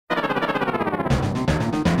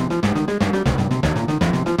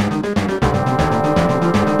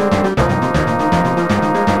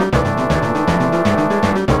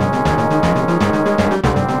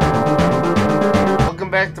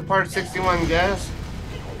part 61, guys.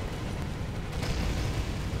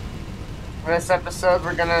 In this episode,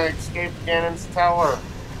 we're gonna escape Ganon's tower,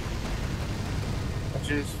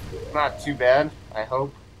 which is not too bad, I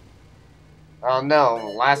hope. Oh no,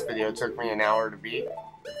 the last video took me an hour to beat.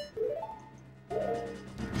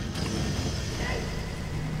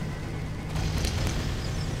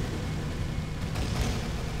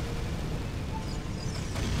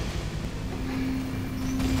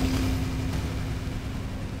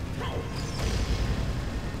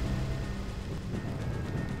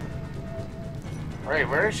 Wait,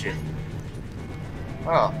 where is she?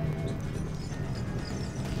 Oh.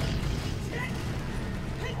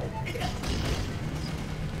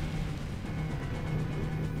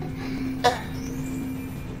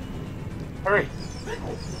 Hurry.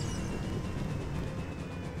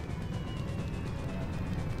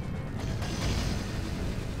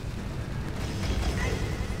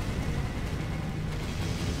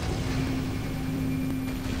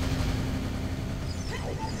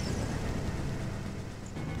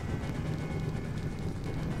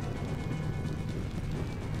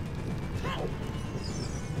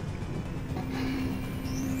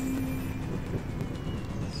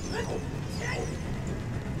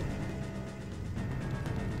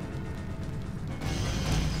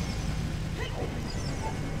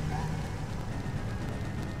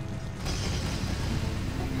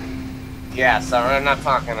 Yeah, sorry, I'm not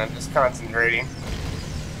talking, I'm just concentrating.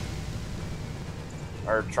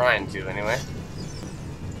 Or trying to, anyway.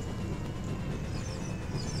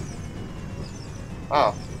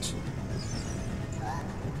 Oh.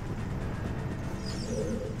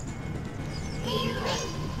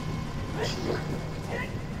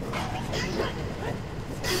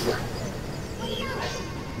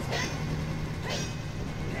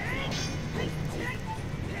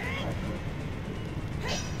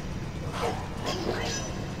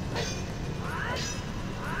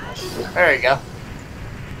 There you go.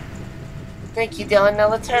 Thank you, Dylan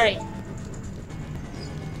Military.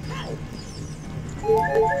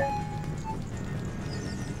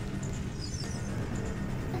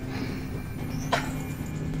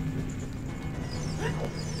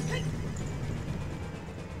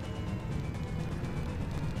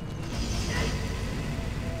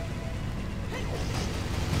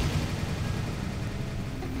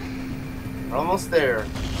 We're almost there.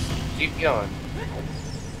 Keep going.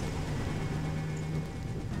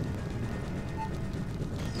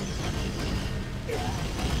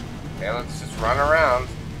 Okay, let's just run around.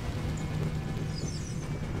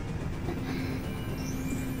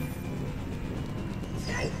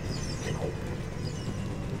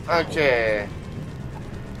 Okay.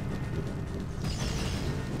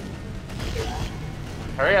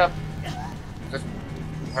 Hurry up. Just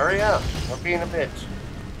hurry up. We're being a bitch.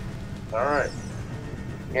 Alright.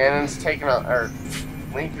 Ganon's taking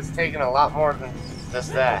Link is taking a lot more than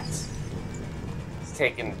just that. He's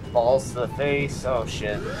taking balls to the face. Oh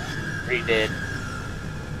shit. Redid.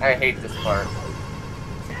 I hate this part.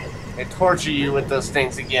 They torture you with those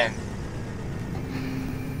things again.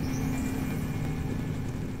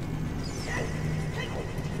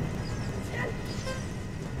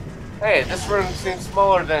 Hey, this room seems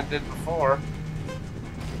smaller than it did before.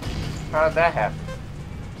 How did that happen?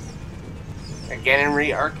 Again, and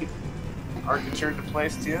re-architectured the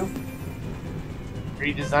place too?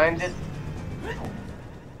 Redesigned it?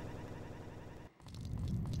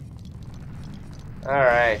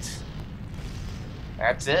 Alright.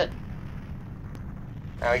 That's it.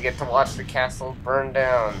 Now we get to watch the castle burn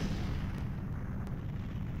down.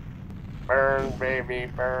 Burn, baby,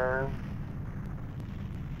 burn.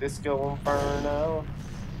 Disco Inferno.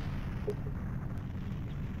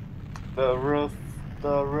 The roof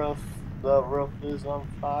is on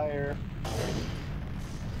fire.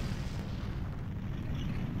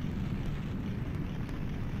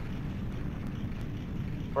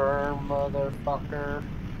 Burn, motherfucker.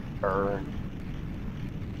 Burn.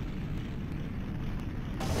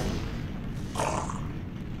 I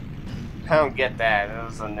don't get that. It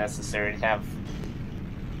was unnecessary to have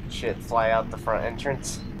shit fly out the front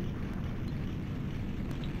entrance.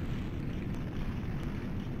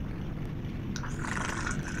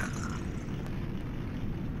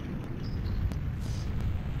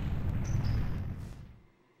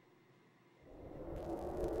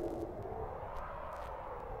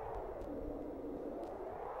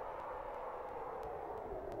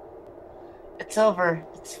 It's over.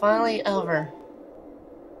 It's finally over.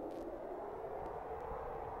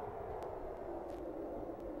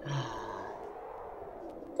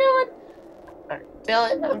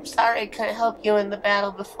 Dylan, I'm sorry I couldn't help you in the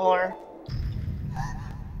battle before.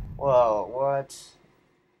 Whoa, what?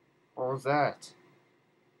 What was that?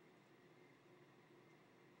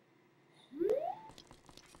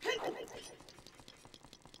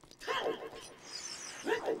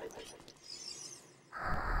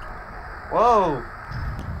 Whoa!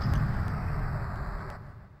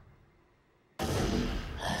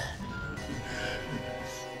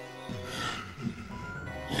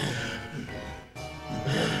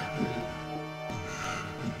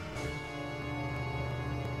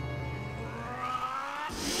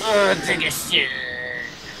 Take a shit.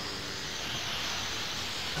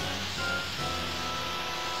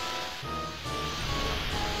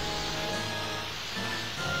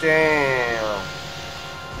 Damn.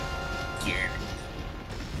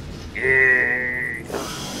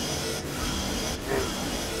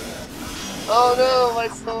 Oh no, my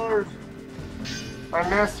sword. My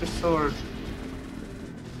master sword.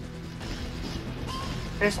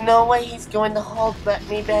 There's no way he's going to hold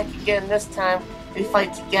me back again this time. We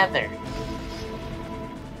fight together.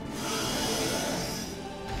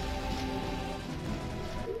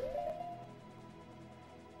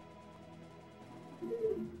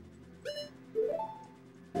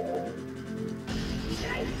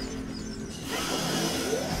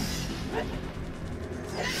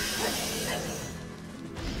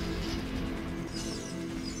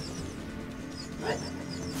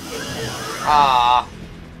 Ah,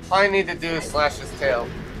 all I need to do is slash his tail.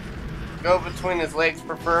 Go between his legs,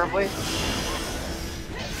 preferably.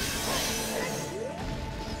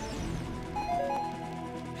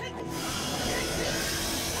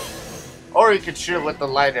 Or you could shoot with the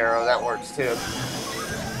light arrow, that works too.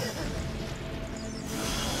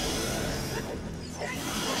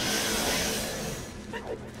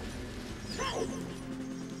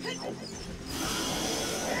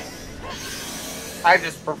 I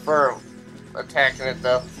just prefer attacking it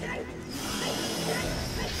though.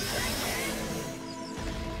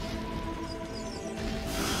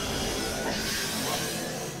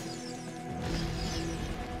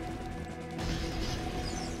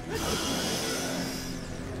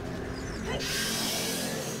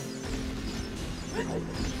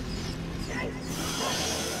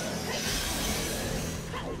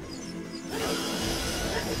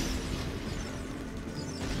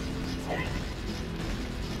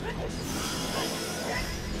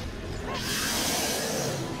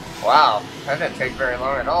 Wow, that didn't take very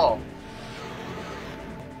long at all.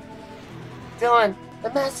 Dylan,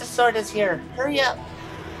 the Master Sword is here. Hurry up.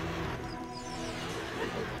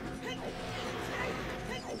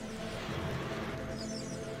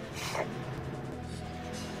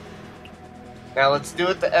 Now let's do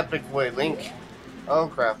it the epic way, Link. Oh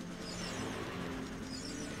crap.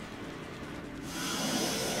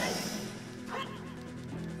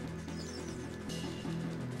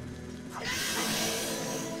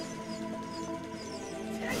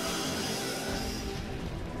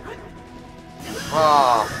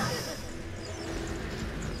 Oh.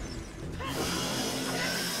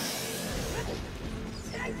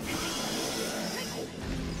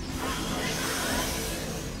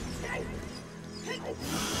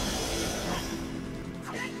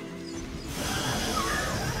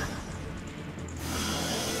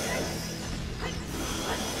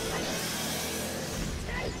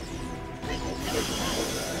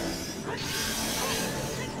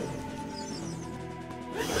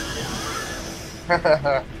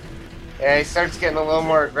 Yeah, he starts getting a little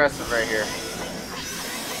more aggressive right here.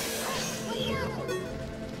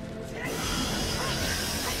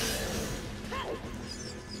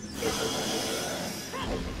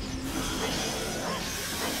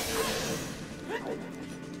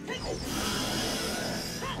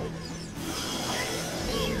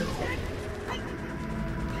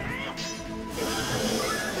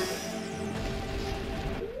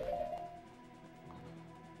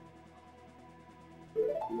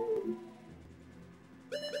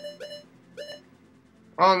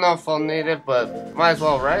 I don't know if I'll need it, but might as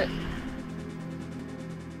well, right?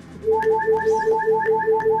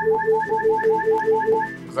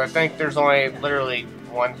 Because I think there's only literally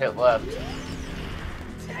one hit left.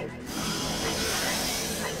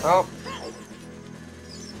 Oh.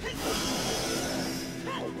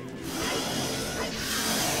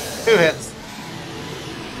 Two hits.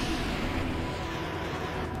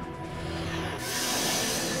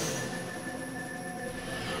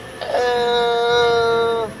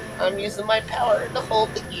 I'm using my power to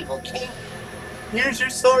hold the evil king. Use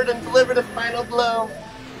your sword and deliver the final blow.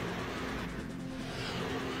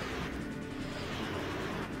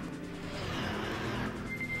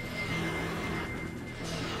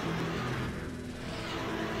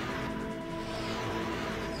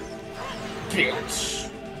 Bitch.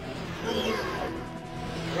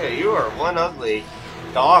 Yeah, You are one ugly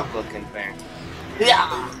dog-looking thing.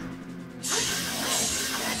 Yeah.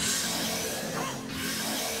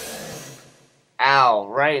 Ow!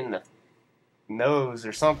 Right in the nose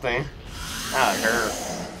or something. That hurt.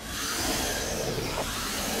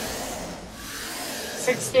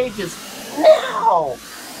 6 stages now.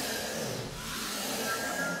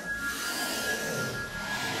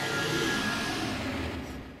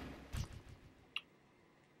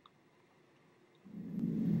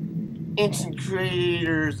 Ancient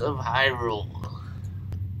creators of Hyrule,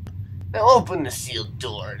 now open the sealed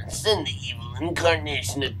door and send the evil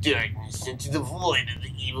incarnation of darkness into the void of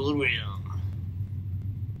the evil realm.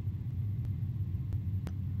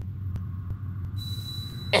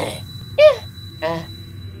 Yeah.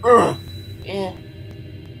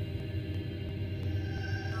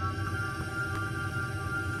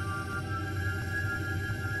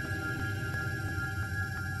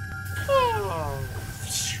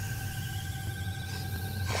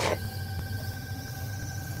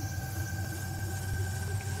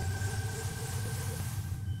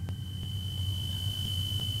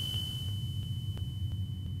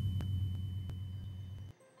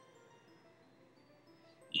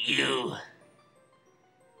 You.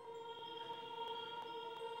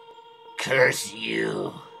 Curse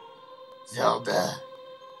you, Zelda.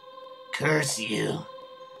 Curse you,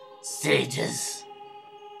 sages.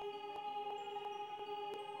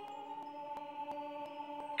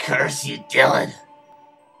 Curse you, Dylan.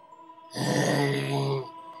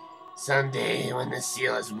 Someday, when the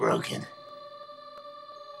seal is broken,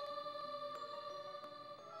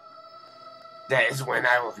 that is when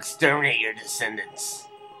I will exterminate your descendants.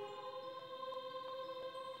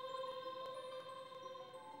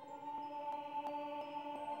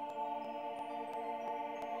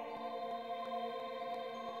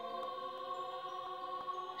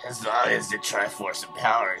 As long as the Triforce of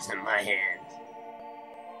Power is in my hand.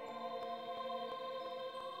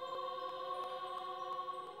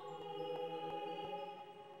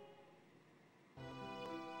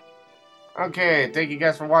 Okay, thank you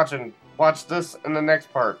guys for watching. Watch this in the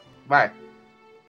next part. Bye.